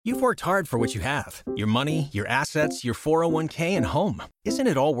You've worked hard for what you have. Your money, your assets, your 401k, and home. Isn't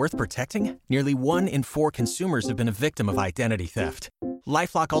it all worth protecting? Nearly 1 in 4 consumers have been a victim of identity theft.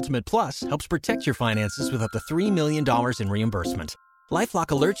 LifeLock Ultimate Plus helps protect your finances with up to $3 million in reimbursement. LifeLock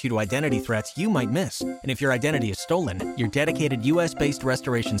alerts you to identity threats you might miss. And if your identity is stolen, your dedicated U.S.-based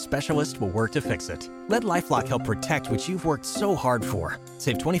restoration specialist will work to fix it. Let LifeLock help protect what you've worked so hard for.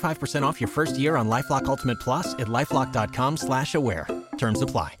 Save 25% off your first year on LifeLock Ultimate Plus at LifeLock.com/aware. Terms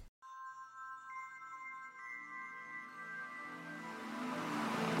apply.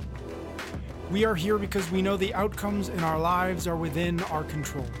 We are here because we know the outcomes in our lives are within our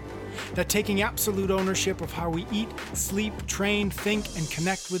control. That taking absolute ownership of how we eat, sleep, train, think, and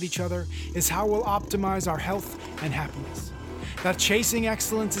connect with each other is how we'll optimize our health and happiness. That chasing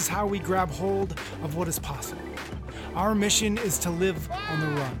excellence is how we grab hold of what is possible. Our mission is to live on the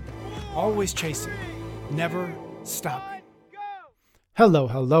run, always chasing, never stopping.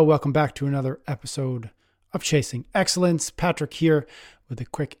 Hello, welcome back to another episode of Chasing Excellence. Patrick here with a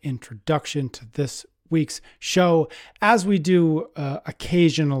quick introduction to this week's show. As we do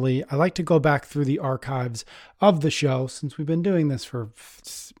occasionally, I like to go back through the archives of the show, since we've been doing this for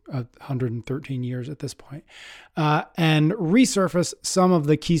 113 years at this point, and resurface some of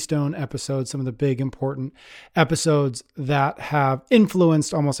the keystone episodes, some of the big important episodes that have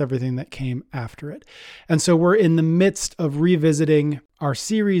influenced almost everything that came after it. And so we're in the midst of revisiting our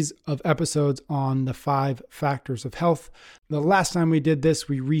series of episodes on the 5 factors of health. The last time we did this,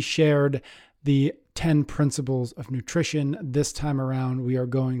 we reshared the 10 principles of nutrition. This time around, we are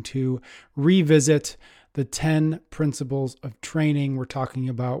going to revisit the 10 principles of training. We're talking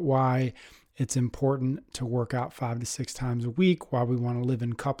about why it's important to work out 5 to 6 times a week, why we want to live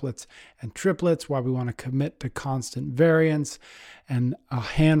in couplets and triplets, why we want to commit to constant variance, and a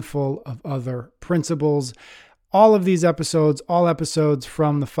handful of other principles. All of these episodes, all episodes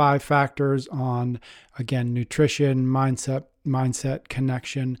from the 5 factors on, again, nutrition, mindset,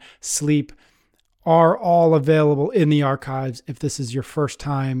 connection, sleep, are all available in the archives. If this is your first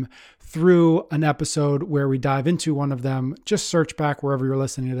time through an episode where we dive into one of them, just search back wherever you're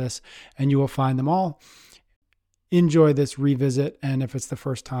listening to this and you will find them all. Enjoy this revisit. And if it's the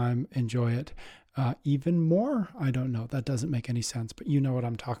first time, enjoy it even more. I don't know. That doesn't make any sense, but you know what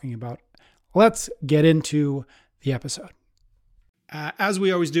I'm talking about. Let's get into the episode. As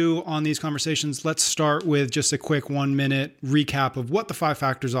we always do on these conversations, let's start with just a quick 1-minute recap of what the 5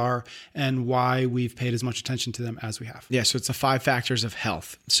 factors are and why we've paid as much attention to them as we have. Yeah, so it's the 5 factors of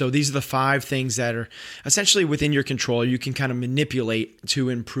health. So these are the 5 things that are essentially within your control. You can kind of manipulate to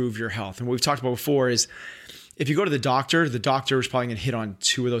improve your health. And what we've talked about before is if you go to the doctor is probably going to hit on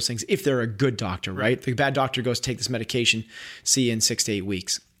 2 of those things if they're a good doctor, right? The bad doctor goes, take this medication, see you in 6 to 8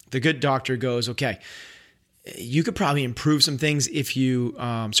 weeks. The good doctor goes, okay, you could probably improve some things if you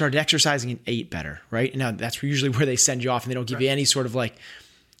started exercising and ate better, right? Now that's usually where they send you off, and they don't give you any sort of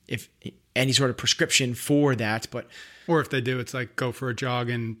any sort of prescription for that. But or if they do, it's like go for a jog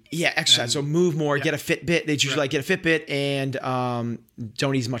and exercise. So move more, get a Fitbit. They usually get a Fitbit and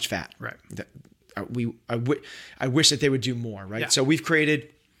don't eat as much fat. Right. I wish that they would do more, right? Yeah. So we've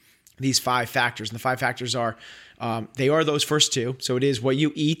created these 5 factors, and the 5 factors are. They are those first 2. So it is what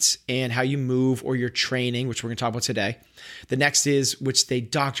you eat and how you move or your training, which we're going to talk about today. The next is, which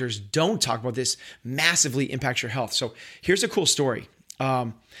doctors don't talk about, this massively impacts your health. So here's a cool story.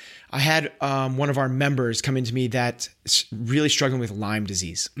 I had one of our members come into me that's really struggling with Lyme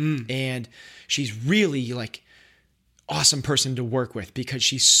disease. And she's really awesome person to work with because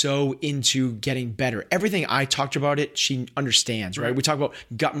she's so into getting better. Everything I talked about she understands, right? We talk about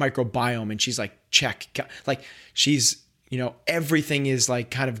gut microbiome and she's like, check. Like she's, everything is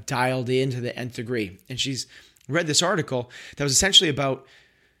kind of dialed in to the nth degree. And she's read this article that was essentially about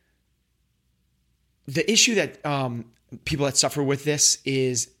the issue that people that suffer with this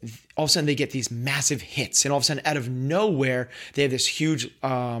is all of a sudden they get these massive hits, and all of a sudden out of nowhere they have this huge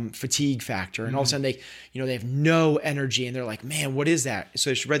fatigue factor, and all of a sudden they have no energy, and they're like, man, what is that?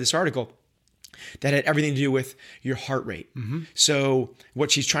 So she read this article that had everything to do with your heart rate. So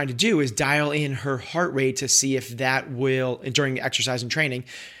what she's trying to do is dial in her heart rate to see if that will, during exercise and training,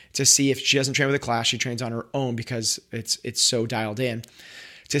 to see if she doesn't train with a class, she trains on her own because it's so dialed in,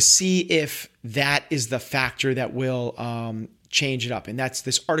 to see if that is the factor that will change it up. And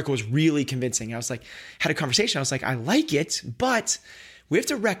this article was really convincing. I was like, had a conversation. I was like, I like it, but we have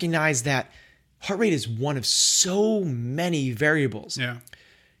to recognize that heart rate is one of so many variables. Yeah.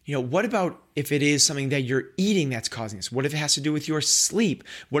 What about if it is something that you're eating that's causing this? What if it has to do with your sleep?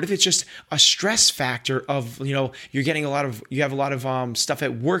 What if it's just a stress factor of, you have a lot of stuff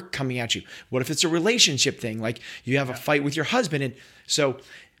at work coming at you? What if it's a relationship thing? Like you have a fight with your husband. And so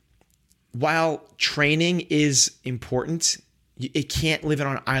while training is important, it can't live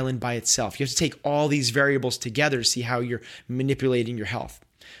on an island by itself. You have to take all these variables together to see how you're manipulating your health.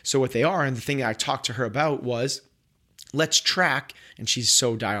 So what they are, and the thing that I talked to her about was, let's track, and she's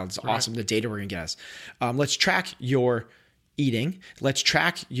so dialed. It's awesome, the data we're going to get us. Let's track your eating. Let's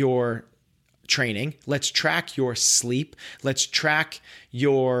track your training. Let's track your sleep. Let's track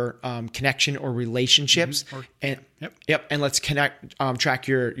your connection or relationships. And let's track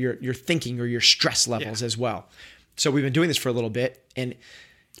your thinking or your stress levels as well. So we've been doing this for a little bit, and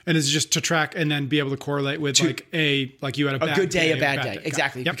it's just to track and then be able to correlate with like you had a good day, a bad day.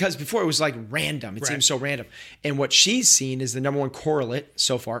 Exactly. Yep. Because before it was like random. It seems so random. And what she's seen is the number one correlate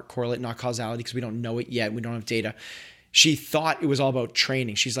so far, not causality, because we don't know it yet. We don't have data. She thought it was all about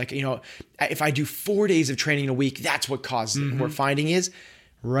training. She's like, if I do 4 days of training in a week, that's what causes it. And what we're finding is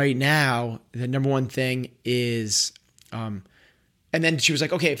right now, the number one thing is, and then she was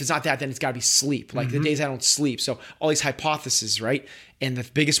like, okay, if it's not that, then it's got to be sleep. Like the days I don't sleep. So all these hypotheses, right? And the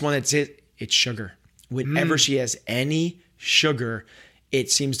biggest one it's sugar. Whenever she has any sugar,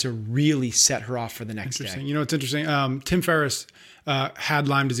 it seems to really set her off for the next day. It's interesting. Tim Ferriss had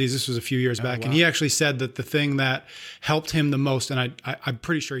Lyme disease. This was a few years back. Wow. And he actually said that the thing that helped him the most, and I'm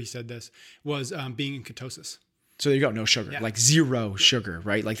pretty sure he said this, was being in ketosis. So there you go. No sugar, like zero sugar,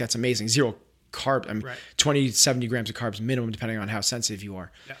 right? Like that's amazing. Zero carb, 20 to 70 grams of carbs minimum, depending on how sensitive you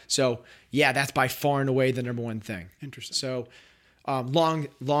are. Yeah. So that's by far and away the number one thing. Interesting. So long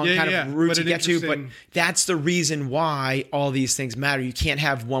of route to get to, but that's the reason why all these things matter. You can't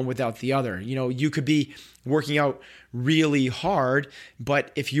have one without the other. You could be working out really hard,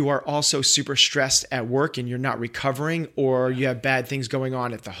 but if you are also super stressed at work and you're not recovering, or you have bad things going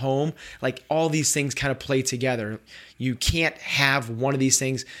on at the home, like all these things kind of play together. You can't have one of these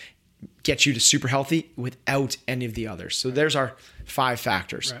things get you to super healthy without any of the others. So there's our 5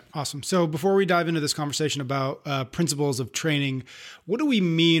 factors. Right. Awesome. So before we dive into this conversation about principles of training, what do we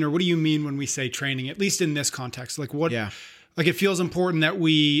mean, or what do you mean when we say training, at least in this context? Like what, like it feels important that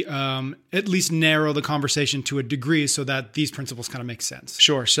we at least narrow the conversation to a degree so that these principles kind of make sense.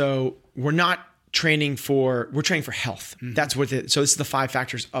 Sure. So we're training for health. That's what so this is the 5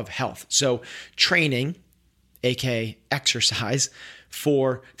 factors of health. So training, aka exercise,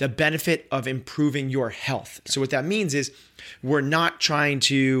 for the benefit of improving your health. So what that means is we're not trying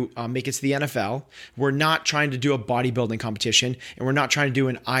to make it to the NFL. We're not trying to do a bodybuilding competition, and we're not trying to do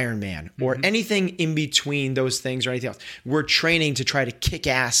an Ironman or anything in between those things or anything else. We're training to try to kick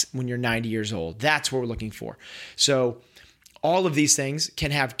ass when you're 90 years old. That's what we're looking for. So all of these things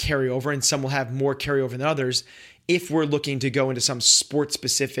can have carryover, and some will have more carryover than others if we're looking to go into some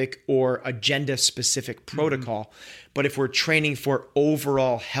sport-specific or agenda-specific protocol. But if we're training for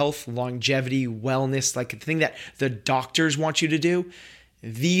overall health, longevity, wellness, like the thing that the doctors want you to do,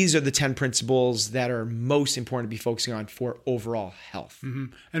 these are the 10 principles that are most important to be focusing on for overall health.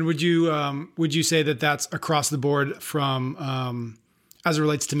 And would you say that that's across the board from as it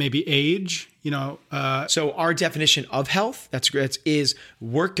relates to maybe age? So our definition of health is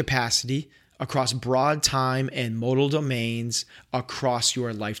work capacity across broad time and modal domains across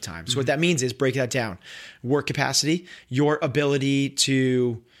your lifetime. So what that means is, break that down. Work capacity, your ability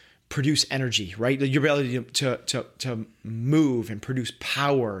to produce energy, right? Your ability to move and produce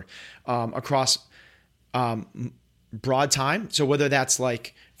power across broad time. So whether that's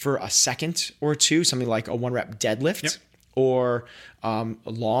like for a second or two, something like a 1-rep deadlift, or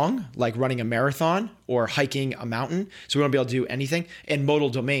long, like running a marathon or hiking a mountain. So we want to be able to do anything. And modal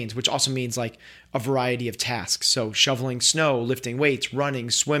domains, which also means like a variety of tasks. So shoveling snow, lifting weights, running,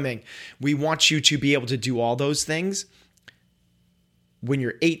 swimming. We want you to be able to do all those things when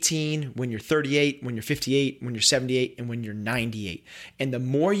you're 18, when you're 38, when you're 58, when you're 78, and when you're 98. And the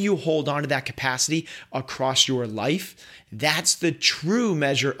more you hold on to that capacity across your life, that's the true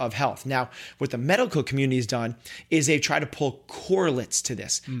measure of health. Now, what the medical community has done is they've tried to pull correlates to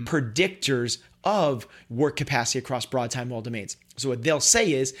this, predictors of work capacity across broad time modal domains. So what they'll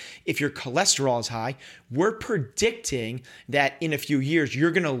say is, if your cholesterol is high, we're predicting that in a few years, you're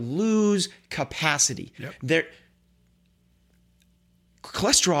going to lose capacity.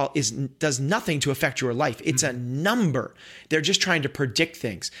 Cholesterol does nothing to affect your life. It's a number. They're just trying to predict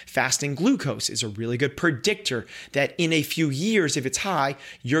things. Fasting glucose is a really good predictor that in a few years, if it's high,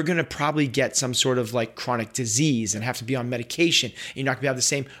 you're going to probably get some sort of like chronic disease and have to be on medication. And you're not going to have the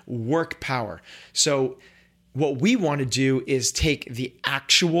same work power. So what we want to do is take the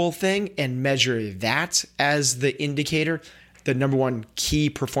actual thing and measure that as the indicator, the number one key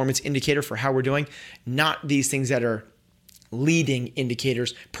performance indicator for how we're doing, not these things that are leading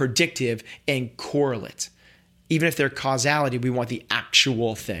indicators, predictive and correlate. even if they're causality, we want the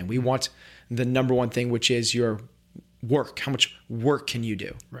actual thing. We want the number one thing, which is your work. How much work can you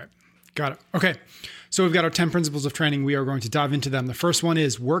do? Right. Got it. Okay. So we've got our 10 principles of training. We are going to dive into them. The first one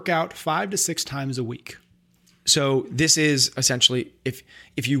is work out 5 to 6 times a week. So this is essentially, if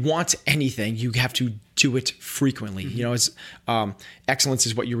you want anything, you have to do it frequently. You know, it's excellence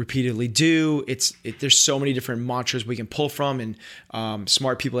is what you repeatedly do. There's so many different mantras we can pull from, and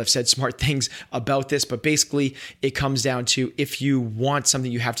smart people have said smart things about this. But basically, it comes down to, if you want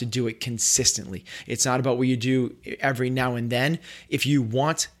something, you have to do it consistently. It's not about what you do every now and then. If you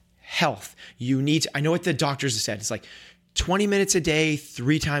want health, you need to, I know what the doctors have said. It's like 20 minutes a day,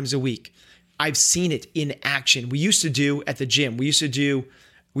 3 times a week. I've seen it in action. We used to do at the gym. We used to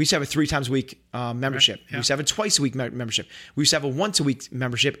have a 3 times a week membership. Right. Yeah. We used to have a twice a week membership. We used to have a once a week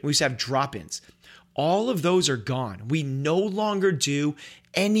membership. We used to have drop-ins. All of those are gone. We no longer do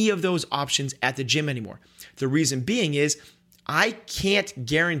any of those options at the gym anymore. The reason being is, I can't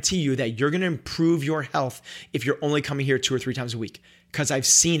guarantee you that you're going to improve your health if you're only coming here 2 or 3 times a week, because I've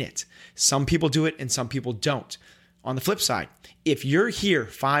seen it. Some people do it and some people don't. On the flip side, if you're here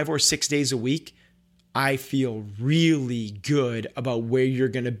 5 or 6 days a week, I feel really good about where you're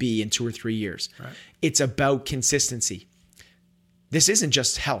going to be in 2 or 3 years. Right. It's about consistency. This isn't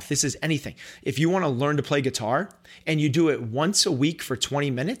just health. This is anything. If you want to learn to play guitar and you do it once a week for 20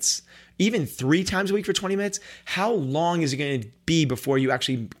 minutes, even 3 times a week for 20 minutes, how long is it going to be before you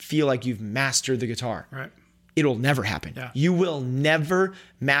actually feel like you've mastered the guitar? Right. It'll never happen. Yeah. You will never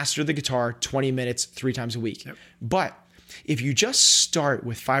master the guitar 20 minutes, 3 times a week. Yep. But if you just start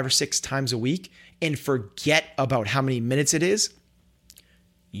with 5 or 6 times a week and forget about how many minutes it is,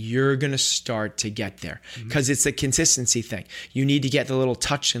 you're going to start to get there, because it's a consistency thing. You need to get the little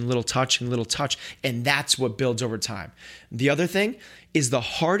touch and little touch and little touch, and that's what builds over time. The other thing is, the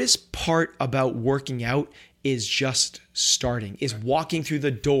hardest part about working out is just starting, is walking through the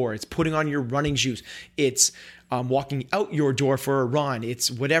door. It's putting on your running shoes. It's walking out your door for a run.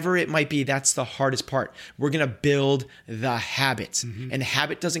 It's whatever it might be. That's the hardest part. We're going to build the habit. And the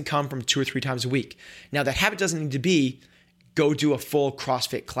habit doesn't come from 2 or 3 times a week. Now, that habit doesn't need to be go do a full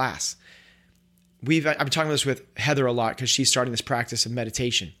CrossFit class. I've been talking about this with Heather a lot, because she's starting this practice of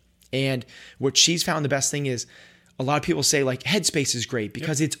meditation. And what she's found the best thing is, a lot of people say like Headspace is great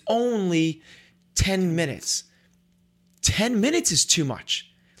because it's only 10 minutes. 10 minutes is too much.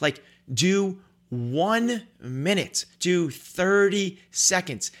 Like, do 1 minute, do 30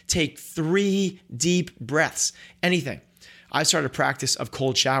 seconds, take 3 deep breaths, anything. I started a practice of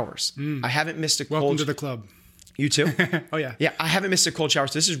cold showers. I haven't missed a Welcome to the club. You too? Oh, yeah. Yeah, I haven't missed a cold shower.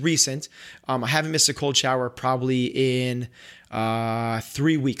 So this is recent. I haven't missed a cold shower probably in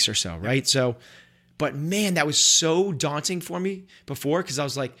 3 weeks or so, right? So, but man, that was so daunting for me before, because I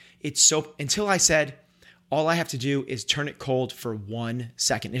was like, until I said, all I have to do is turn it cold for 1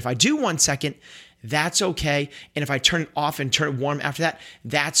 second. And if I do 1 second, that's okay. And if I turn it off and turn it warm after that,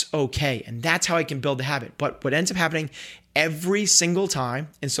 that's okay. And that's how I can build the habit. But what ends up happening every single time,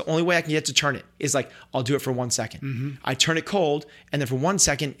 and so the only way I can get to turn it is like, I'll do it for 1 second. I turn it cold, and then for 1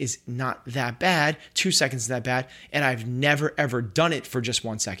 second is not that bad. 2 seconds is that bad. And I've never, ever done it for just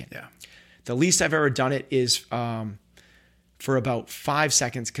 1 second. Yeah. The least I've ever done it is for about 5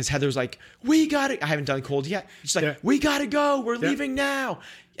 seconds, because Heather's like, we got it. I haven't done cold yet. She's like, we got to go. We're leaving now.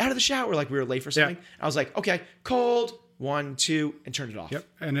 Out of the shower. Like we were late for something. I was like, okay, cold. 1, 2, and turned it off. Yep.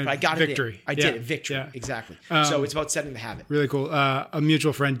 And then but I got victory. I did it. Victory. Yeah. Exactly. So it's about setting the habit. Really cool. A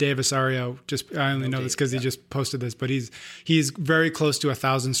mutual friend, Dave Asario, I only know this because he just posted this, but he's very close to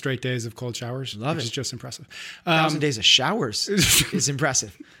 1,000 straight days of cold showers. Which is just impressive. 1,000 days of showers is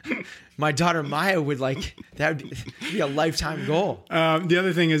impressive. My daughter Maya would that would be a lifetime goal. The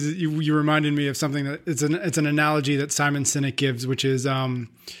other thing is you reminded me of something that it's an analogy that Simon Sinek gives, which is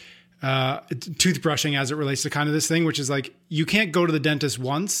toothbrushing as it relates to kind of this thing, which is like, you can't go to the dentist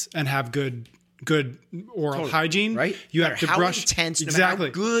once and have good oral hygiene, right? You have to brush intense, exactly,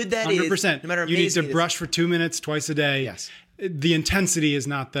 no matter how good that 100%. Is, no matter you need to brush for 2 minutes twice a day. Yes. The intensity is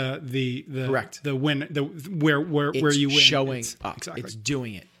not the correct. The win, where you win. Showing up. Exactly. It's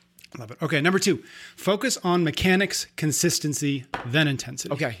doing it. Love it. Okay, number 2, focus on mechanics, consistency, then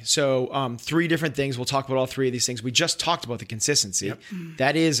intensity. Okay, so 3 different things. We'll talk about all 3 of these things. We just talked about the consistency. Yep.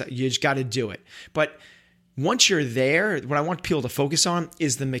 That is, you just got to do it. But once you're there, what I want people to focus on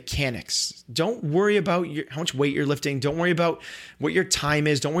is the mechanics. Don't worry about how much weight you're lifting. Don't worry about what your time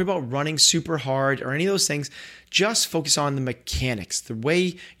is. Don't worry about running super hard or any of those things. Just focus on the mechanics. The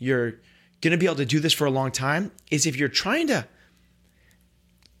way you're going to be able to do this for a long time is if you're trying to,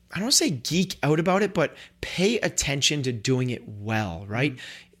 I don't want to say geek out about it, but pay attention to doing it well, right?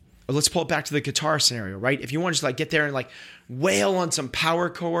 let's pull it back to the guitar scenario, right? If you want to just like get there and like wail on some power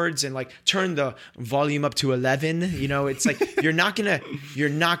chords and like turn the volume up to 11, it's like you're not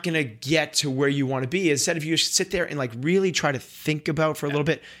gonna get to where you want to be. Instead, if you sit there and like really try to think about for a little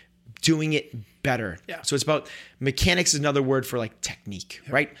bit doing it better. Yeah. So it's about mechanics is another word for like technique,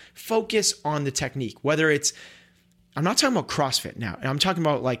 right? Focus on the technique. Whether it's, I'm not talking about CrossFit now, and I'm talking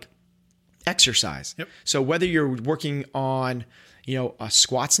about like exercise. Yep. So whether you're working on, a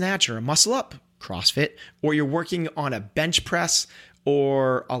squat snatch or a muscle up, CrossFit, or you're working on a bench press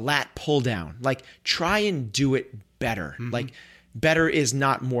or a lat pull down, like try and do it better. Like better is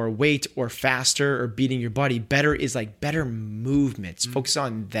not more weight or faster or beating your body. Better is like better movements. Focus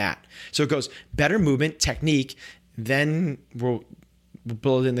on that. So it goes better movement, technique, then we'll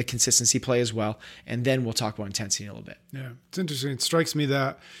build in the consistency play as well. And then we'll talk about intensity in a little bit. Yeah. It's interesting. It strikes me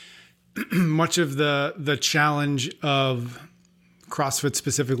that much of the challenge of CrossFit,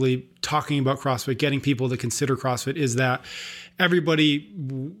 specifically talking about CrossFit, getting people to consider CrossFit, is that everybody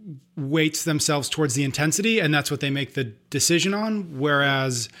weights themselves towards the intensity, and that's what they make the decision on.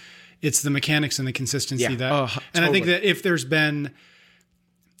 Whereas it's the mechanics and the consistency and totally. I think that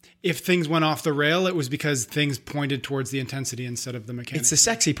if things went off the rail, it was because things pointed towards the intensity instead of the mechanics. It's the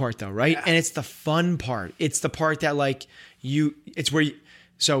sexy part though, right? Yeah. And it's the fun part. It's the part that like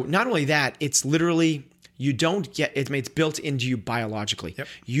so not only that, it's literally, you don't get, it's built into you biologically. Yep.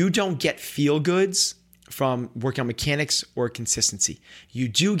 You don't get feel goods from working on mechanics or consistency. You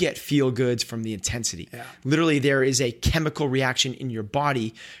do get feel goods from the intensity. Yeah. Literally, there is a chemical reaction in your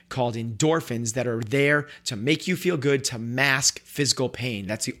body called endorphins that are there to make you feel good, to mask physical pain.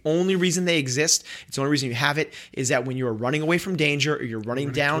 That's the only reason they exist. It's the only reason you have it, is that when you're running away from danger or you're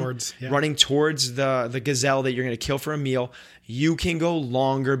running towards the gazelle that you're going to kill for a meal, you can go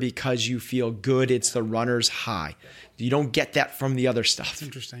longer because you feel good. It's the runner's high. You don't get that from the other stuff. That's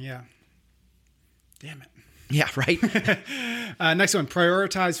interesting. Yeah. Damn it. Yeah, right? Next one,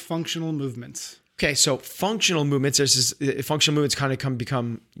 prioritize functional movements. Okay, so functional movements, functional movements kind of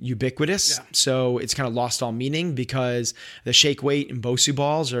become ubiquitous. Yeah. So it's kind of lost all meaning because the shake weight and Bosu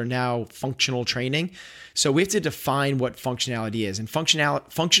balls are now functional training. So we have to define what functionality is. And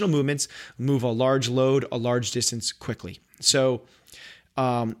functional movements move a large load, a large distance quickly. So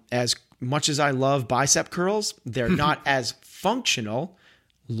as much as I love bicep curls, they're not as functional,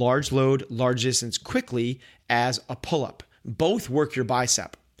 large load, large distance quickly, as a pull-up. Both work your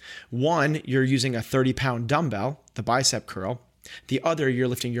bicep. One, you're using a 30-pound dumbbell, the bicep curl. The other, you're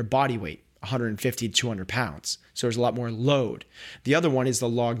lifting your body weight, 150 to 200 pounds. So there's a lot more load. The other one is the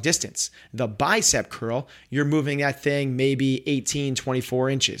long distance. The bicep curl, you're moving that thing maybe 18, 24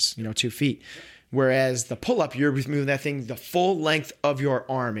 inches, 2 feet. Whereas the pull-up, you're moving that thing the full length of your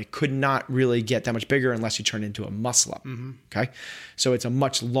arm. It could not really get that much bigger unless you turn it into a muscle-up, okay? So it's a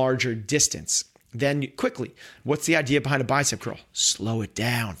much larger distance. Then quickly, what's the idea behind a bicep curl? Slow it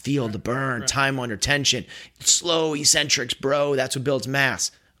down, feel the burn, time under tension. Slow eccentrics, bro. That's what builds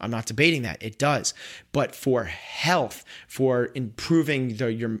mass. I'm not debating that. It does. But for health, for improving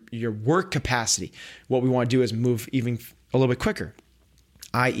your work capacity, what we want to do is move even a little bit quicker.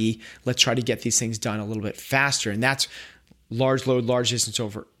 I.e., let's try to get these things done a little bit faster. And that's large load, large distance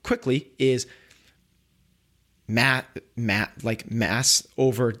over quickly is mass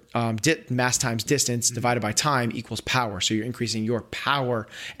over mass times distance divided by time equals power. So you're increasing your power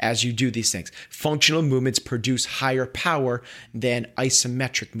as you do these things. Functional movements produce higher power than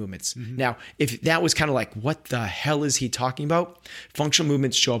isometric movements. Now, if that was kind of like, what the hell is he talking about? Functional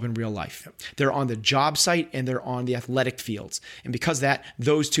movements show up in real life. Yep. They're on the job site and they're on the athletic fields. And because of that,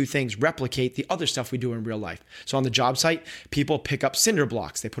 those two things replicate the other stuff we do in real life. So on the job site, people pick up cinder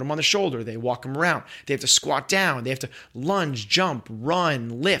blocks. They put them on the shoulder. They walk them around. They have to squat down. They have to lunge, jump,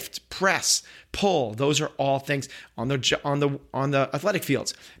 run, lift, press, pull. Those are all things on the athletic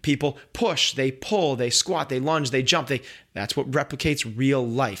fields. People push, they pull, they squat, they lunge, they jump. That's what replicates real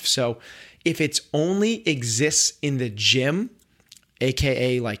life. So if it only exists in the gym,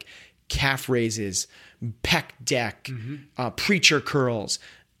 aka like calf raises, pec deck, preacher curls,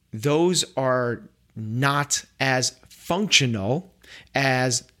 those are not as functional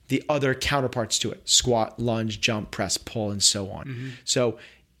as the other counterparts to it: squat, lunge, jump, press, pull, and so on. So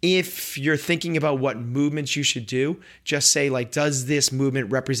if you're thinking about what movements you should do, just say like, does this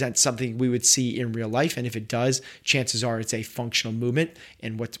movement represent something we would see in real life? And if it does, chances are it's a functional movement.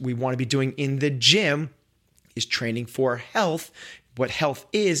 And what we want to be doing in the gym is training for health. What health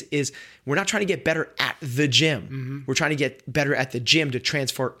is we're not trying to get better at the gym. We're trying to get better at the gym to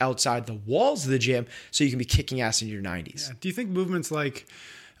transfer outside the walls of the gym so you can be kicking ass in your 90s. Yeah. Do you think movements like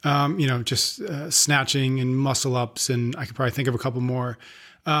just snatching and muscle ups, and I could probably think of a couple more,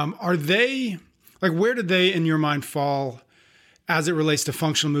 Are they, like, where do they, in your mind, fall as it relates to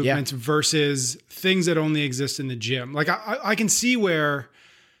functional movements versus things that only exist in the gym? Like, I can see where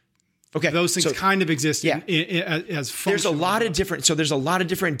those things kind of exist as functional. There's a lot of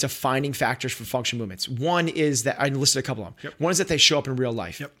different defining factors for functional movements. One is that I listed a couple of them. Yep. One is that they show up in real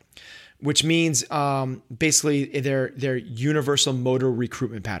life, which means basically they're universal motor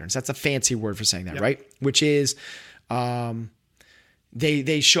recruitment patterns. That's a fancy word for saying that, right? Which is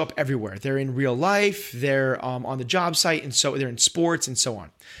they show up everywhere. They're in real life, they're on the job site, and so they're in sports and so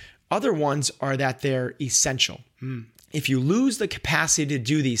on. Other ones are that they're essential. If you lose the capacity to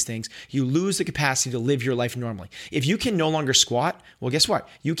do these things, you lose the capacity to live your life normally. If you can no longer squat, well, guess what?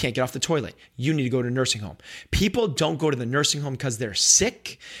 You can't get off the toilet. You need to go to a nursing home. People don't go to the nursing home because they're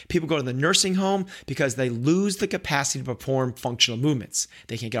sick. People go to the nursing home because they lose the capacity to perform functional movements.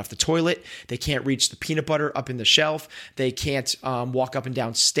 They can't get off the toilet. They can't reach the peanut butter up in the shelf. They can't walk up and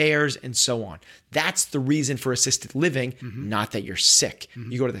down stairs and so on. That's the reason for assisted living, not that you're sick.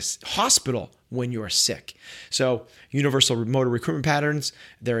 You go to this hospital when you're sick. So universal motor recruitment patterns,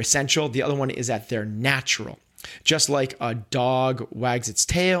 they're essential. The other one is that they're natural. Just like a dog wags its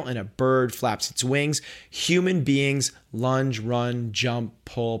tail and a bird flaps its wings, human beings lunge, run, jump,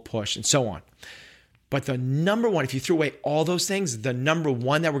 pull, push, and so on. But the number one, if you threw away all those things, the number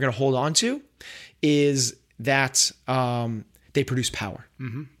one that we're going to hold on to is that they produce power.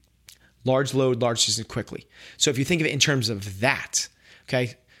 Large load, large distance quickly. So if you think of it in terms of that,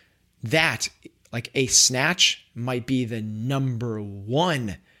 okay, that, like a snatch, might be the number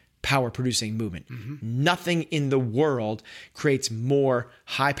one power producing movement. Nothing in the world creates more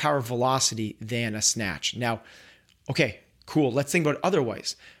high power velocity than a snatch. Now, okay, cool. Let's think about it other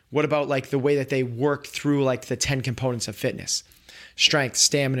ways. What about like the way that they work through like the 10 components of fitness? Strength,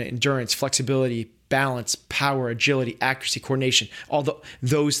 stamina, endurance, flexibility, balance, power, agility, accuracy, coordination, all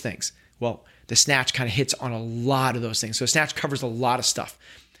those things. Well, the snatch kind of hits on a lot of those things. So snatch covers a lot of stuff.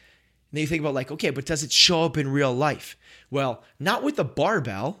 And then you think about like, okay, but does it show up in real life? Well, not with the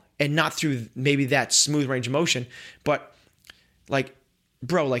barbell and not through maybe that smooth range of motion, but like,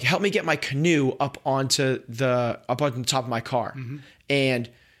 bro, like help me get my canoe up on the top of my car. And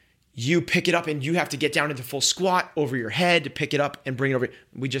you pick it up and you have to get down into full squat over your head to pick it up and bring it over.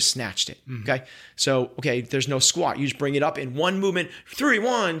 We just snatched it. Okay. So, okay, there's no squat. You just bring it up in one movement, 3,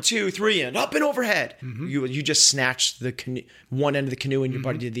 1, 2, 3, and up and overhead. You just snatched the canoe, one end of the canoe and your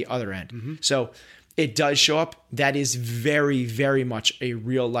buddy did the other end. So it does show up. That is very, very much a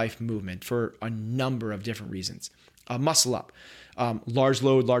real life movement for a number of different reasons. Muscle up, large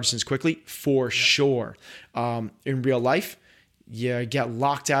load, large distance quickly, for sure. In real life, you get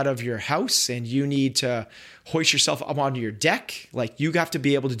locked out of your house and you need to hoist yourself up onto your deck. Like you have to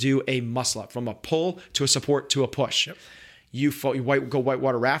be able to do a muscle up from a pull to a support to a push. You go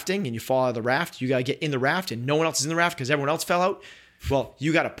whitewater rafting and you fall out of the raft. You got to get in the raft and no one else is in the raft because everyone else fell out. Well,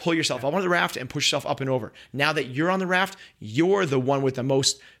 you got to pull yourself up onto the raft and push yourself up and over. Now that you're on the raft, you're the one with the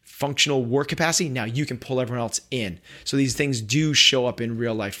most functional work capacity. Now you can pull everyone else in. So these things do show up in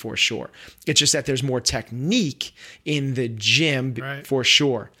real life for sure. It's just that there's more technique in the gym for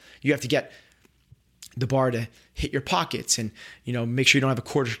sure. You have to get the bar to hit your pockets and, make sure you don't have a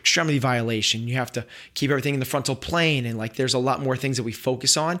quarter extremity violation. You have to keep everything in the frontal plane. And like, there's a lot more things that we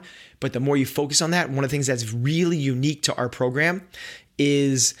focus on, but the more you focus on that, one of the things that's really unique to our program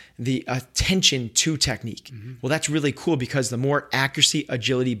is the attention to technique. Well, that's really cool because the more accuracy,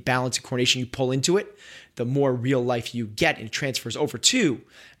 agility, balance, and coordination you pull into it, the more real life you get, and it transfers over to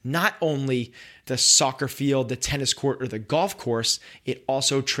not only the soccer field, the tennis court, or the golf course, it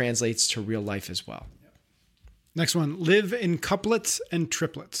also translates to real life as well. Next one, live in couplets and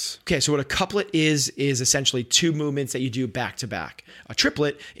triplets. Okay, so what a couplet is essentially 2 movements that you do back to back. A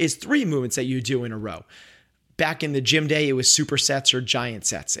triplet is 3 movements that you do in a row. Back in the gym day, it was supersets or giant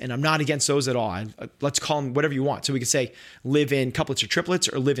sets, and I'm not against those at all. Let's call them whatever you want. So we could say live in couplets or triplets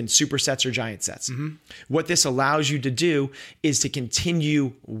or live in supersets or giant sets. What this allows you to do is to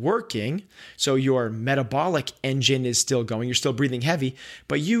continue working. So your metabolic engine is still going. You're still breathing heavy,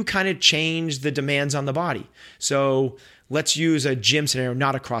 but you kind of change the demands on the body. So let's use a gym scenario,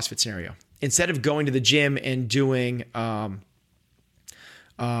 not a CrossFit scenario. Instead of going to the gym and doing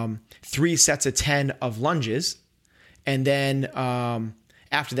 3 sets of 10 of lunges, and then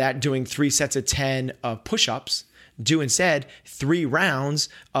after that doing 3 sets of 10 of push-ups, do instead 3 rounds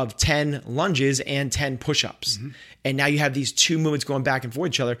of 10 lunges and 10 push-ups. And now you have these 2 movements going back and forth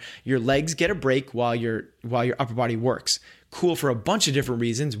each other. Your legs get a break while your upper body works. Cool for a bunch of different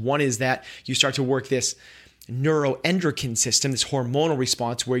reasons. One is that you start to work this neuroendocrine system, this hormonal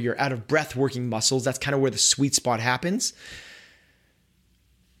response where you're out of breath working muscles. That's kind of where the sweet spot happens.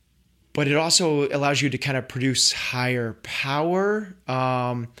 but it also allows you to kind of produce higher power.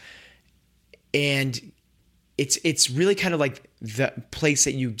 And it's really kind of like the place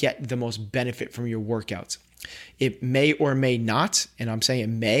that you get the most benefit from your workouts. It may or may not, and I'm saying it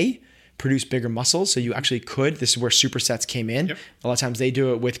may, produce bigger muscles. So you actually could. This is where supersets came in. Yep. A lot of times they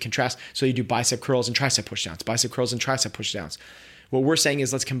do it with contrast. So you do bicep curls and tricep pushdowns, bicep curls and tricep pushdowns. What we're saying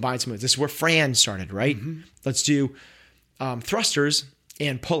is let's combine some of this. This is where Fran started, right? Let's do thrusters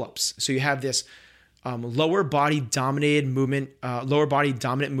and pull-ups. So you have this lower body dominant movement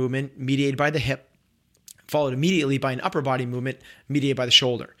mediated by the hip, followed immediately by an upper body movement mediated by the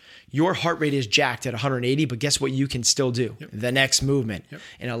shoulder. Your heart rate is jacked at 180, but guess what you can still do? Yep. The next movement. Yep.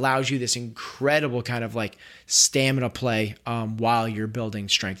 And it allows you this incredible kind of like stamina play while you're building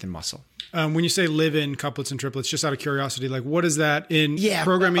strength and muscle. When you say live in couplets and triplets, just out of curiosity, like what is that in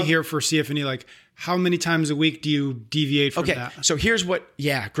programming here for CFNE? Like how many times a week do you deviate from that? So here's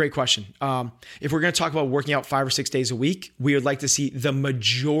great question. If we're going to talk about working out 5 or 6 days a week, we would like to see the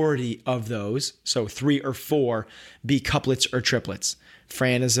majority of those, so 3 or 4, be couplets or triplets.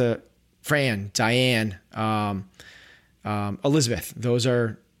 Fran, Diane, Elizabeth, those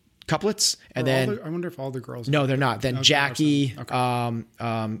are couplets. And then I wonder if all the girls. No, they're not. Then Jackie, okay.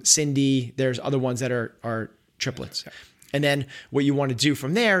 Cindy, there's other ones that are triplets. Okay. And then what you want to do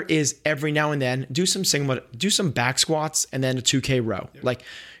from there is every now and then do some back squats and then a 2K row. Yep. Like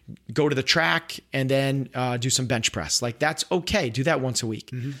go to the track and then do some bench press. Like that's okay. Do that once a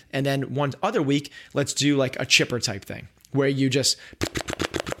week. Mm-hmm. And then one other week, let's do like a chipper type thing where you just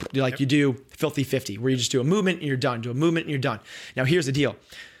you do filthy 50, where you just do a movement and you're done. Do a movement and you're done. Now here's the deal.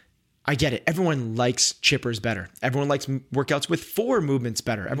 I get it. Everyone likes chippers better. Everyone likes workouts with 4 movements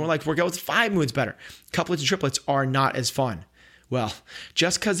better. Everyone likes workouts with 5 movements better. Couplets and triplets are not as fun. Well,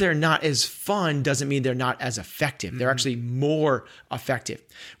 just because they're not as fun doesn't mean they're not as effective. They're actually more effective.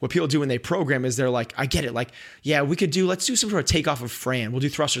 What people do when they program is they're like, I get it. Like, yeah, let's do some sort of takeoff of Fran. We'll do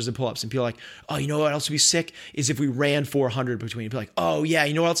thrusters and pull-ups. And people are like, oh, you know what else would be sick is if we ran 400 between. People are like, oh yeah,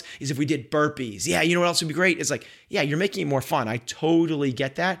 you know what else is if we did burpees. Yeah, you know what else would be great? It's like, yeah, you're making it more fun. I totally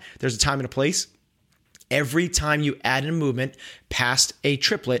get that. There's a time and a place. Every time you add in a movement past a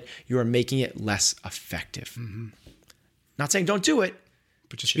triplet, you are making it less effective. Mm-hmm. Not saying don't do it,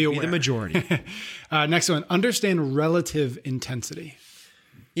 but just be aware. The majority. Next one, understand relative intensity.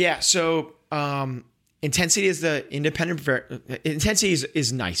 Yeah. So intensity is the independent. Intensity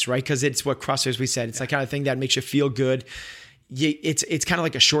is nice, right? Because it's what CrossFit, as we said, it's that kind of thing that makes you feel good. It's kind of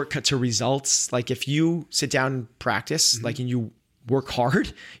like a shortcut to results. Like if you sit down and practice, and you work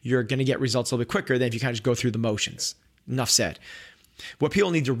hard, you're going to get results a little bit quicker than if you kind of just go through the motions. Enough said. What people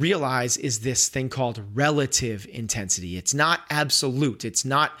need to realize is this thing called relative intensity. It's not absolute. It's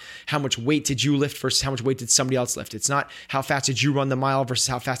not how much weight did you lift versus how much weight did somebody else lift. It's not how fast did you run the mile versus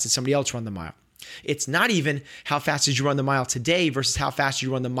how fast did somebody else run the mile. It's not even how fast did you run the mile today versus how fast did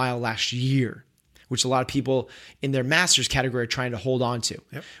you run the mile last year, which a lot of people in their master's category are trying to hold on to.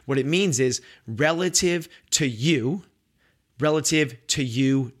 Yep. What it means is relative to you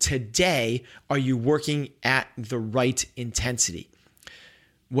today, are you working at the right intensity?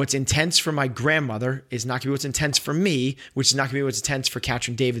 What's intense for my grandmother is not going to be what's intense for me, which is not going to be what's intense for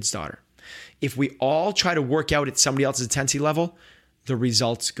Katrin David's daughter. If we all try to work out at somebody else's intensity level, the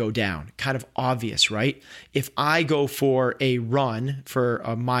results go down. Kind of obvious, right? If I go for a run for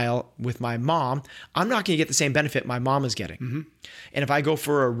a mile with my mom, I'm not going to get the same benefit my mom is getting. Mm-hmm. And if I go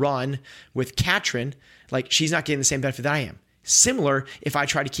for a run with Katrin, like she's not getting the same benefit that I am. Similar, if I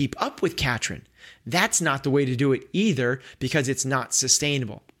try to keep up with Katrin, that's not the way to do it either because it's not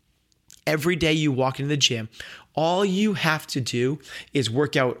sustainable. Every day you walk into the gym, all you have to do is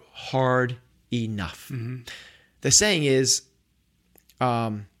work out hard enough. Mm-hmm. The saying is,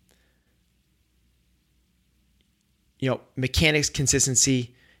 mechanics,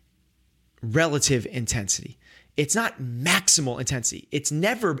 consistency, relative intensity. It's not maximal intensity. It's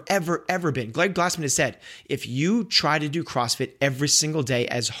never, ever, ever been. Greg Glassman has said, if you try to do CrossFit every single day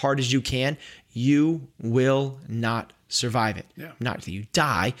as hard as you can, you will not survive it. Yeah. Not that you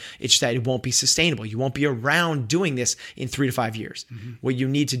die, it's just that it won't be sustainable. You won't be around doing this in 3 to 5 years. Mm-hmm. What you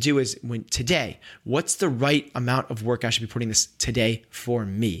need to do is today, what's the right amount of work I should be putting this today for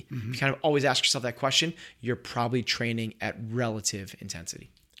me? Mm-hmm. You kind of always ask yourself that question. You're probably training at relative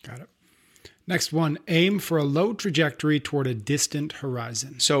intensity. Got it. Next one, aim for a low trajectory toward a distant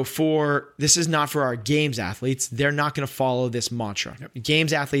horizon. So this is not for our games athletes. They're not going to follow this mantra. Yep.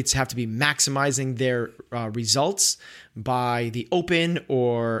 Games athletes have to be maximizing their results by the open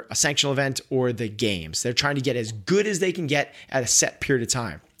or a sanctional event or the games. They're trying to get as good as they can get at a set period of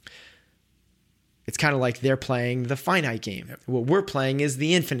time. It's kind of like they're playing the finite game. Yep. What we're playing is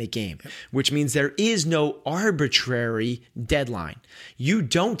the infinite game, which means there is no arbitrary deadline. You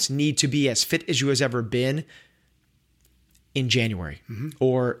don't need to be as fit as you has ever been in January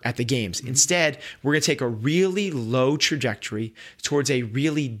or at the games. Instead, we're going to take a really low trajectory towards a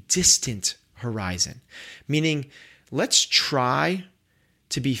really distant horizon, meaning let's try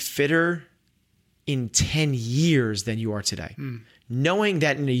to be fitter in 10 years than you are today, knowing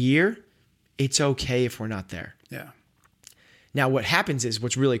that in a year, it's okay if we're not there. Yeah. Now, what happens is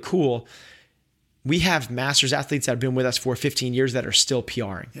what's really cool. We have masters athletes that have been with us for 15 years that are still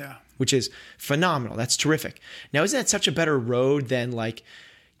PRing, which is phenomenal. That's terrific. Now, isn't that such a better road than like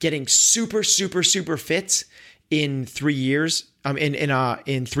getting super, super, super fit in 3 years,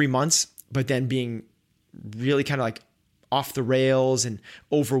 in 3 months, but then being really kind of like off the rails and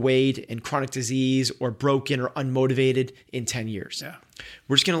overweight and chronic disease or broken or unmotivated in 10 years. Yeah.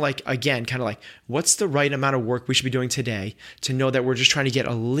 We're just going to like, again, kind of like, what's the right amount of work we should be doing today to know that we're just trying to get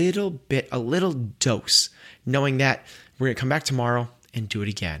a little dose, knowing that we're going to come back tomorrow and do it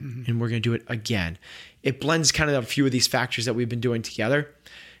again. And we're going to do it again. It blends kind of a few of these factors that we've been doing together.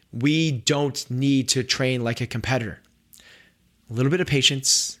 We don't need to train like a competitor. A little bit of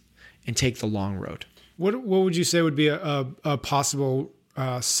patience and take the long road. What would you say would be a possible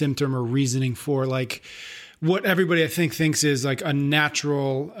symptom or reasoning for like what everybody I think thinks is like a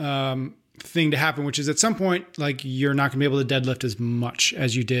natural thing to happen, which is at some point like you're not going to be able to deadlift as much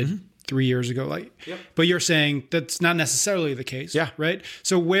as you did 3 years ago, but you're saying that's not necessarily the case, right?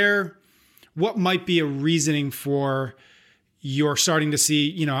 So what might be a reasoning for you're starting to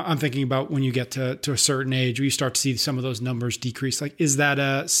see, I'm thinking about when you get to a certain age where you start to see some of those numbers decrease. Like, is that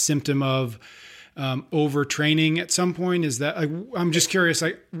a symptom of overtraining at some point? Is that I'm just curious.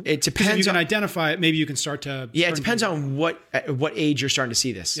 Like, it depends. If you can identify it, maybe you can start to. Yeah, it depends on what age you're starting to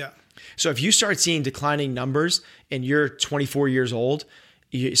see this. Yeah. So if you start seeing declining numbers and you're 24 years old,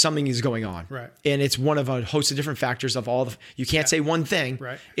 something is going on. Right. And it's one of a host of different factors of all the, you can't say one thing.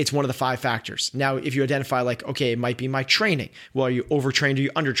 Right. It's one of the 5 factors. Now, if you identify like, okay, it might be my training. Well, are you overtrained or are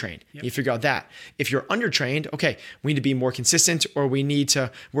you undertrained? Yep. You figure out that. If you're undertrained, okay, we need to be more consistent or we need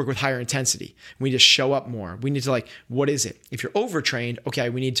to work with higher intensity. We need to show up more. We need to like, what is it? If you're overtrained, okay,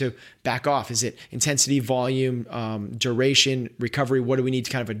 we need to back off. Is it intensity, volume, duration, recovery? What do we need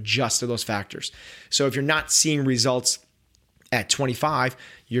to kind of adjust to those factors? So if you're not seeing results at 25,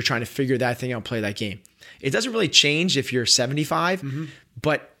 you're trying to figure that thing out, play that game. It doesn't really change if you're 75,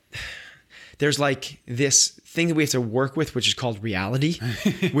 but there's like this thing that we have to work with, which is called reality,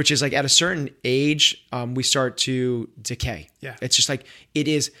 which is like at a certain age, we start to decay. Yeah. It's just like it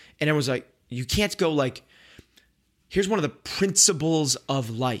is. And everyone's like, you can't go like, here's one of the principles of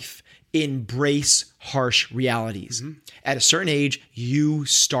life. Embrace harsh realities. At a certain age, you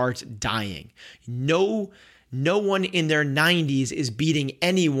start dying. No one in their 90s is beating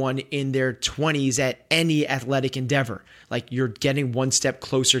anyone in their 20s at any athletic endeavor. Like you're getting one step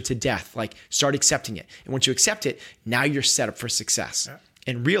closer to death. Like start accepting it. And once you accept it, now you're set up for success. Yeah.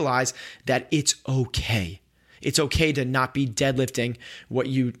 And realize that it's okay. It's okay to not be deadlifting what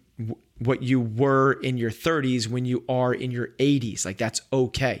you were in your 30s when you are in your 80s. Like that's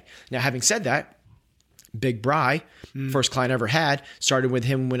okay. Now, having said that, Big Bry, first client I ever had, started with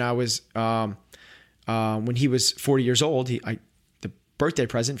him when I was when he was 40 years old. The birthday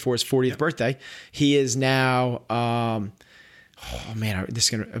present for his 40th birthday. He is now, but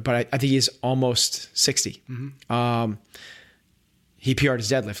I think he's almost 60. He PR'd his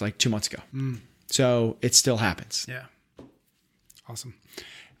deadlift like 2 months ago. So it still happens. Yeah. Awesome.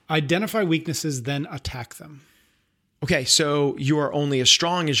 Identify weaknesses, then attack them. Okay, so you are only as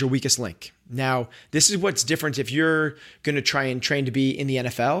strong as your weakest link. Now, this is what's different if you're going to try and train to be in the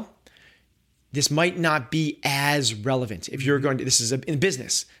NFL. This might not be as relevant if you're going to, this is in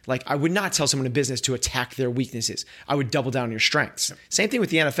business. Like I would not tell someone in business to attack their weaknesses. I would double down on your strengths. Yep. Same thing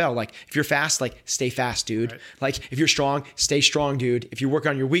with the NFL. Like if you're fast, like stay fast, dude. Right. Like if you're strong, stay strong, dude. If you work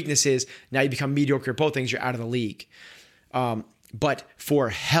on your weaknesses, now you become mediocre at both things, you're out of the league. But for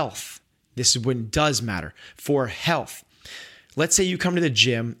health, this is when it does matter. For health, let's say you come to the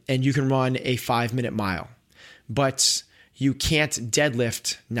gym and you can run a 5-minute mile, but you can't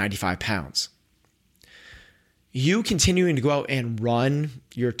deadlift 95 pounds. You continuing to go out and run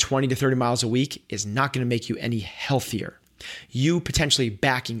your 20 to 30 miles a week is not going to make you any healthier. You potentially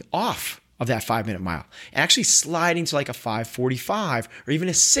backing off of that 5-minute mile and actually sliding to like a 5:45 or even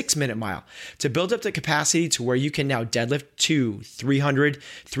a 6-minute mile to build up the capacity to where you can now deadlift 200, 300,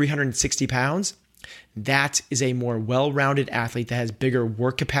 360 pounds That is a more well-rounded athlete that has bigger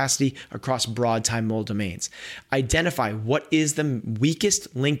work capacity across broad time modal domains. Identify what is the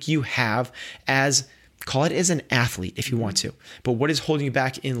weakest link you have as, call it as an athlete if you want to, but what is holding you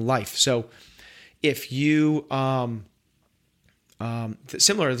back in life? So if you,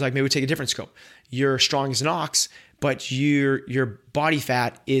 similar, it's like maybe we take a different scope. You're strong as an ox, but your body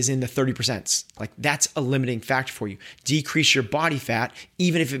fat is in the 30%. Like that's a limiting factor for you. Decrease your body fat,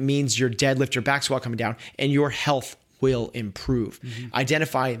 even if it means your deadlift or back squat coming down, and your health will improve.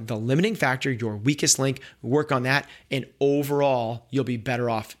 Identify the limiting factor, your weakest link, work on that, and overall you'll be better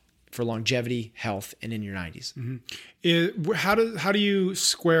off for longevity, health, and in your 90s. How do you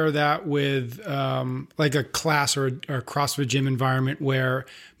square that with like a class or a CrossFit gym environment where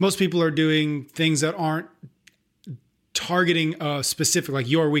most people are doing things that aren't targeting a specific, like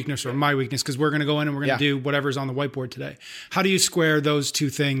your weakness or my weakness, because we're going to go in and we're going to do whatever's on the whiteboard today. How do you square those two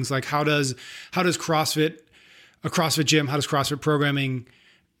things? Like how does CrossFit, a CrossFit gym, how does CrossFit programming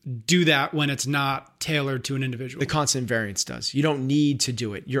do that when it's not tailored to an individual? The constant variance does. You don't need to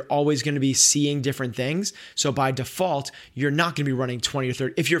do it. You're always going to be seeing different things. So by default, you're not going to be running 20 or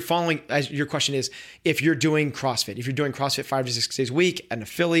 30. If you're following, as your question is, if you're doing CrossFit 5 to 6 days a week, an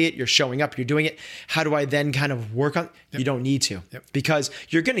affiliate, you're showing up, you're doing it. How do I then kind of work on? You don't need to, because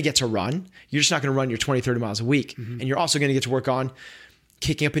you're going to get to run. You're just not going to run your 20, 30 miles a week. And you're also going to get to work on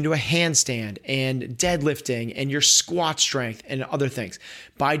kicking up into a handstand and deadlifting and your squat strength and other things.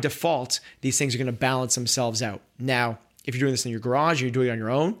 By default, these things are going to balance themselves out. Now, if you're doing this in your garage or you're doing it on your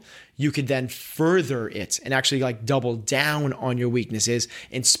own, you could then further it and actually like double down on your weaknesses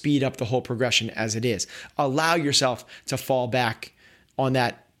and speed up the whole progression as it is. Allow yourself to fall back on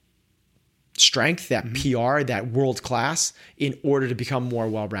that strength, that PR, that world class, in order to become more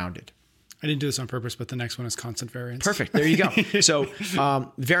well-rounded. I didn't do this on purpose, but the next one is constant variance. Perfect. There you go. So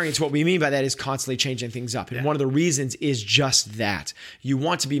variance, what we mean by that is constantly changing things up. And one of the reasons is just that. You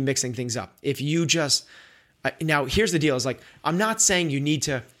want to be mixing things up. If you just, now here's the deal, is like, I'm not saying you need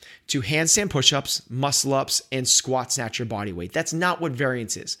to handstand push-ups, muscle ups, and squat snatch your body weight. That's not what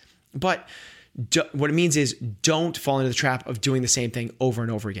variance is. But what it means is don't fall into the trap of doing the same thing over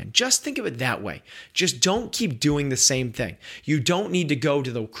and over again. Just think of it that way. Just don't keep doing the same thing. You don't need to go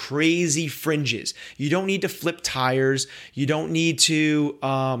to the crazy fringes. You don't need to flip tires. You don't need to,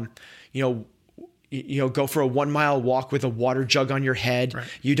 go for a 1 mile walk with a water jug on your head. Right.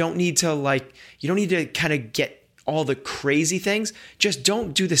 You don't need to kind of get all the crazy things. Just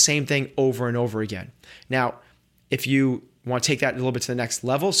don't do the same thing over and over again. Now, if you want to take that a little bit to the next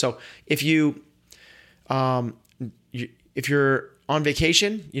level. So if you're on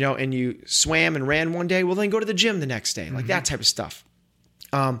vacation, and you swam and ran one day, well, then go to the gym the next day, like that type of stuff.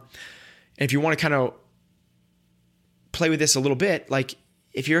 And if you want to kind of play with this a little bit, like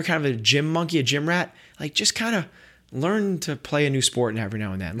if you're kind of a gym monkey, a gym rat, like just kind of learn to play a new sport every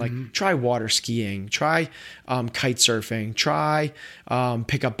now and then. Like try water skiing, try kite surfing, try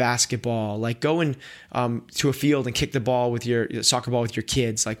pick up basketball, like go to a field and kick the ball with your soccer ball with your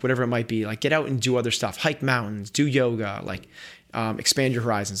kids, like whatever it might be. Like get out and do other stuff, hike mountains, do yoga, like expand your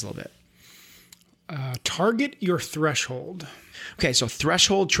horizons a little bit. Target your threshold. Okay, so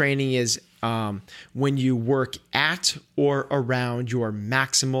threshold training is when you work at or around your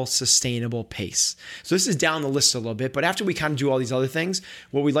maximal sustainable pace. So this is down the list a little bit, but after we kind of do all these other things,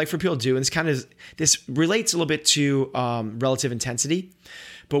 what we'd like for people to do, and this relates a little bit to relative intensity,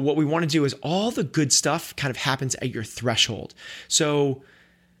 but what we want to do is all the good stuff kind of happens at your threshold. So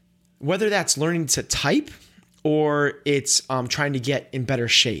whether that's learning to type or it's trying to get in better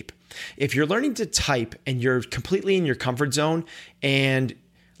shape. If you're learning to type and you're completely in your comfort zone, and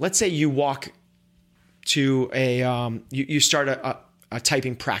let's say you walk to you start a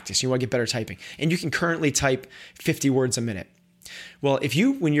typing practice, you want to get better typing, and you can currently type 50 words a minute. Well, if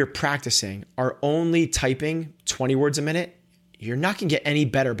you, when you're practicing, are only typing 20 words a minute, you're not going to get any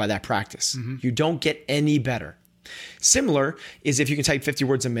better by that practice. You don't get any better. Similar is if you can type 50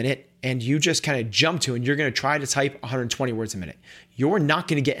 words a minute and you just kind of jump to and you're going to try to type 120 words a minute. You're not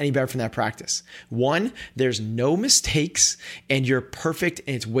going to get any better from that practice. One, there's no mistakes and you're perfect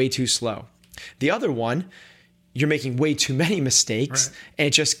and it's way too slow. The other one, you're making way too many mistakes and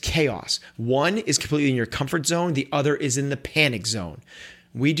it's just chaos. One is completely in your comfort zone. The other is in the panic zone.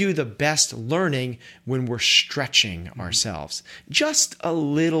 We do the best learning when we're stretching ourselves. Just a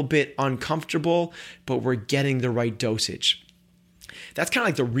little bit uncomfortable, but we're getting the right dosage. That's kind of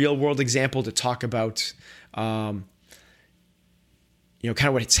like the real world example to talk about, kind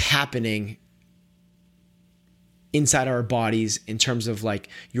of what's happening inside our bodies in terms of like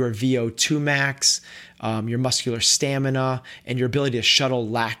your VO2 max, your muscular stamina, and your ability to shuttle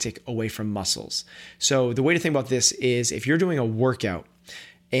lactic away from muscles. So the way to think about this is if you're doing a workout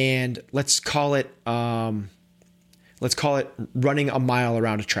and let's call it running a mile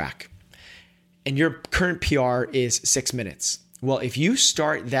around a track, and your current PR is 6 minutes. Well, if you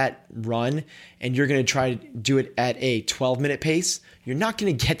start that run and you're going to try to do it at a 12-minute pace, you're not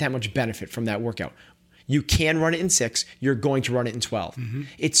going to get that much benefit from that workout. You can run it in 6, you're going to run it in 12.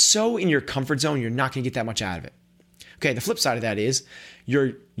 It's so in your comfort zone, you're not going to get that much out of it. Okay, the flip side of that is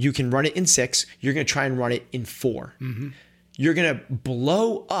you can run it in 6, you're going to try and run it in 4. You're going to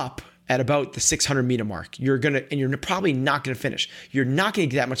blow up at about the 600 meter mark. You're probably not going to finish. You're not going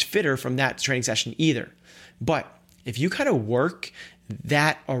to get that much fitter from that training session either. But if you kind of work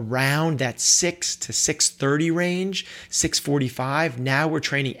that around that 6 to 630 range, 645, now we're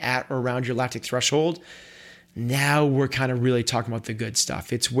training at or around your lactic threshold. Now we're kind of really talking about the good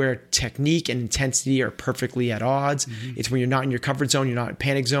stuff. It's where technique and intensity are perfectly at odds. It's when you're not in your comfort zone, you're not in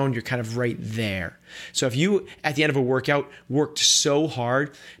panic zone, you're kind of right there. So if you, at the end of a workout, worked so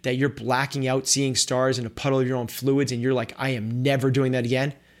hard that you're blacking out, seeing stars in a puddle of your own fluids, and you're like, I am never doing that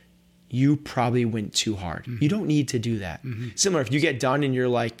again, you probably went too hard. You don't need to do that. Similar, if you get done and you're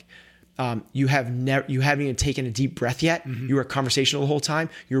like, you haven't even taken a deep breath yet, you were conversational the whole time,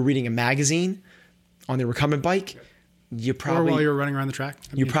 you're reading a magazine on the recumbent bike, you probably... Or while you're running around the track.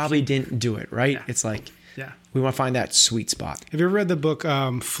 You probably didn't do it, right? Yeah. It's like, we want to find that sweet spot. Have you ever read the book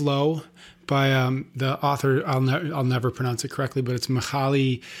Flow by the author? I'll never pronounce it correctly, but it's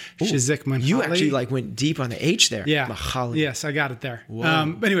Mihaly Csikszentmihalyi. You actually like went deep on the H there. Yeah. Mihaly. Yes, I got it there.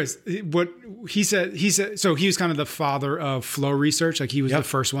 Anyways, what he said, so he was kind of the father of flow research. Like he was the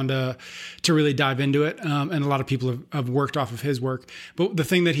first one to really dive into it. And a lot of people have worked off of his work. But the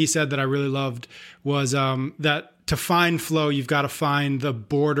thing that he said that I really loved was that to find flow, you've got to find the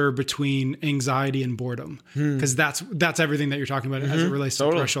border between anxiety and boredom, because that's everything that you're talking about as it relates to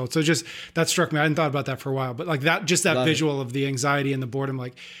threshold. So just that struck me. I hadn't thought about that for a while, but like that visual of the anxiety and the boredom,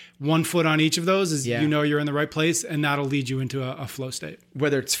 like one foot on each of those is you're in the right place, and that'll lead you into a flow state.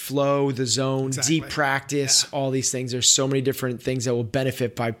 Whether it's flow, the zone, deep practice, all these things. There's so many different things that will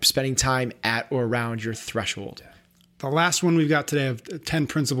benefit by spending time at or around your threshold. The last one we've got today of 10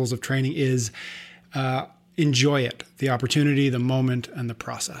 principles of training is enjoy it, the opportunity, the moment, and the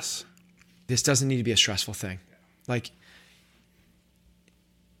process. This doesn't need to be a stressful thing. Like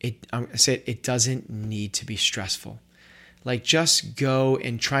it doesn't need to be stressful. Like just go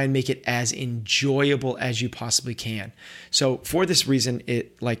and try and make it as enjoyable as you possibly can. So for this reason,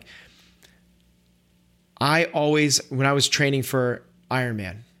 I always, when I was training for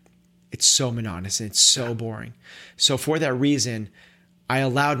Ironman, it's so monotonous and it's so boring. So for that reason, I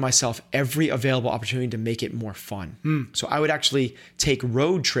allowed myself every available opportunity to make it more fun. So I would actually take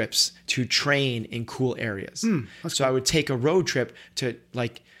road trips to train in cool areas. So I would take a road trip to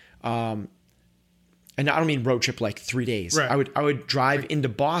and I don't mean road trip like 3 days. Right. I would drive into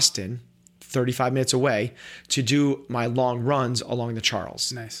Boston, 35 minutes away, to do my long runs along the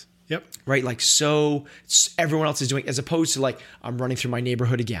Charles. Nice. Yep. Right. Like, so everyone else is doing, as opposed to like, I'm running through my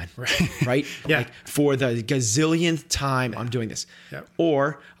neighborhood again. Right. Yeah. Like for the gazillionth time, I'm doing this. Yep.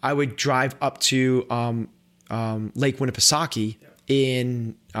 Or I would drive up to Lake Winnipesaukee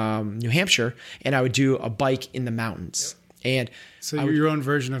in New Hampshire, and I would do a bike in the mountains. And so your own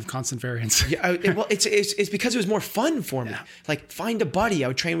version of constant variance. It's because it was more fun for me. Like find a buddy. I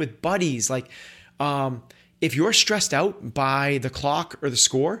would train with buddies. Like if you're stressed out by the clock or the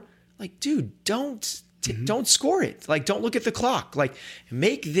score, like, dude, don't score it. Like, don't look at the clock. Like,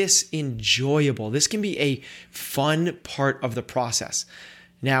 make this enjoyable. This can be a fun part of the process.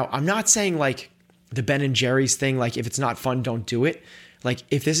 Now, I'm not saying like the Ben and Jerry's thing, like if it's not fun, don't do it. Like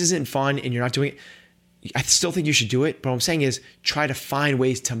if this isn't fun and you're not doing it, I still think you should do it. But what I'm saying is try to find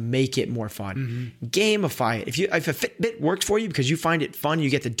ways to make it more fun. Gamify it. If a Fitbit works for you because you find it fun, you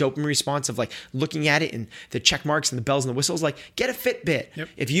get the dopamine response of like looking at it and the check marks and the bells and the whistles, like get a Fitbit. Yep.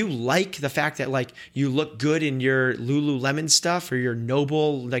 If you like the fact that like you look good in your Lululemon stuff or your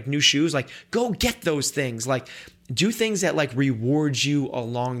Noble like new shoes, like go get those things. Like do things that like reward you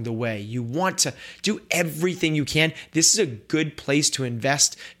along the way. You want to do everything you can. This is a good place to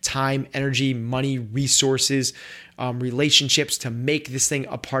invest time, energy, money, resources, relationships to make this thing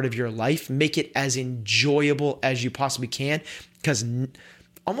a part of your life. Make it as enjoyable as you possibly can, because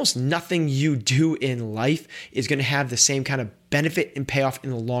almost nothing you do in life is going to have the same kind of benefit and payoff in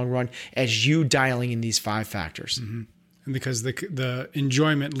the long run as you dialing in these 5 factors. And because the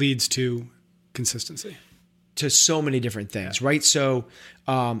enjoyment leads to consistency. To so many different things, right? So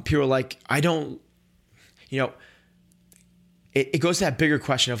people are like, it goes to that bigger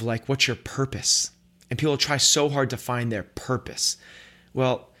question of like, what's your purpose? And people try so hard to find their purpose.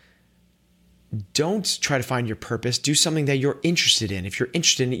 Well, don't try to find your purpose. Do something that you're interested in. If you're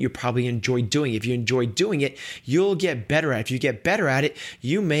interested in it, you probably enjoy doing it. If you enjoy doing it, you'll get better at it. If you get better at it,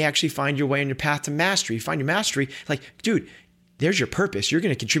 you may actually find your way on your path to mastery. You find your mastery, like, dude, there's your purpose. You're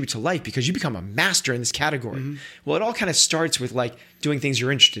going to contribute to life because you become a master in this category. Mm-hmm. Well, it all kind of starts with like doing things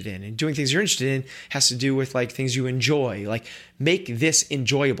you're interested in, and doing things you're interested in has to do with like things you enjoy. Like, make this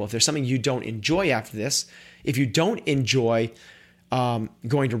enjoyable. If there's something you don't enjoy after this, if you don't enjoy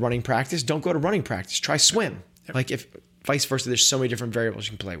going to running practice, don't go to running practice. Try swim. Yep. Like, if vice versa, there's so many different variables you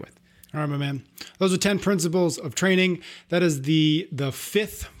can play with. All right, my man. Those are 10 principles of training. That is the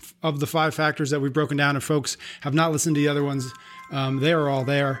fifth of the 5 factors that we've broken down. If folks have not listened to the other ones, they are all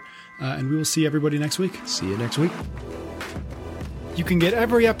there. And we will see everybody next week. See you next week. You can get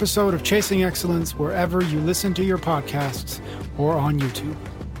every episode of Chasing Excellence wherever you listen to your podcasts or on YouTube.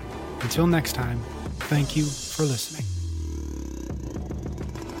 Until next time, thank you for listening.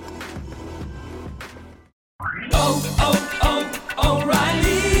 O'Reilly.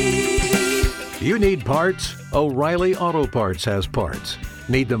 You need parts? O'Reilly Auto Parts has parts.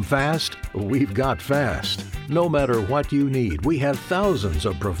 Need them fast? We've got fast. No matter what you need, we have thousands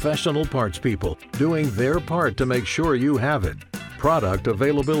of professional parts people doing their part to make sure you have it. Product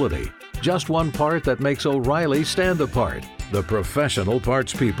availability. Just one part that makes O'Reilly stand apart. The professional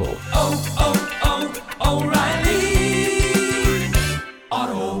parts people. O'Reilly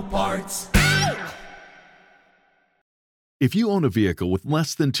Auto Parts. If you own a vehicle with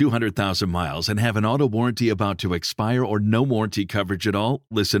less than 200,000 miles and have an auto warranty about to expire or no warranty coverage at all,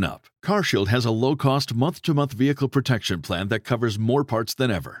 listen up. CarShield has a low-cost month-to-month vehicle protection plan that covers more parts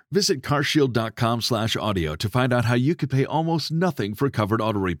than ever. Visit carshield.com/audio to find out how you could pay almost nothing for covered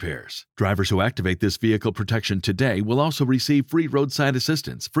auto repairs. Drivers who activate this vehicle protection today will also receive free roadside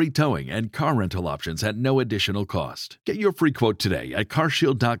assistance, free towing, and car rental options at no additional cost. Get your free quote today at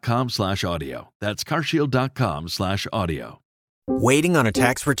carshield.com/audio. That's carshield.com/audio. Waiting on a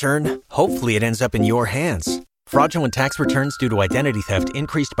tax return? Hopefully it ends up in your hands. Fraudulent tax returns due to identity theft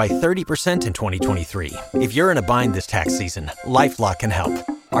increased by 30% in 2023. If you're in a bind this tax season, LifeLock can help.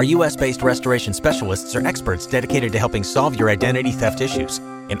 Our U.S.-based restoration specialists are experts dedicated to helping solve your identity theft issues.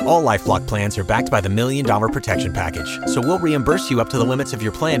 And all LifeLock plans are backed by the $1 Million Protection Package. So we'll reimburse you up to the limits of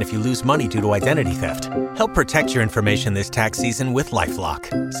your plan if you lose money due to identity theft. Help protect your information this tax season with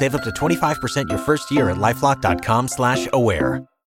LifeLock. Save up to 25% your first year at LifeLock.com/aware.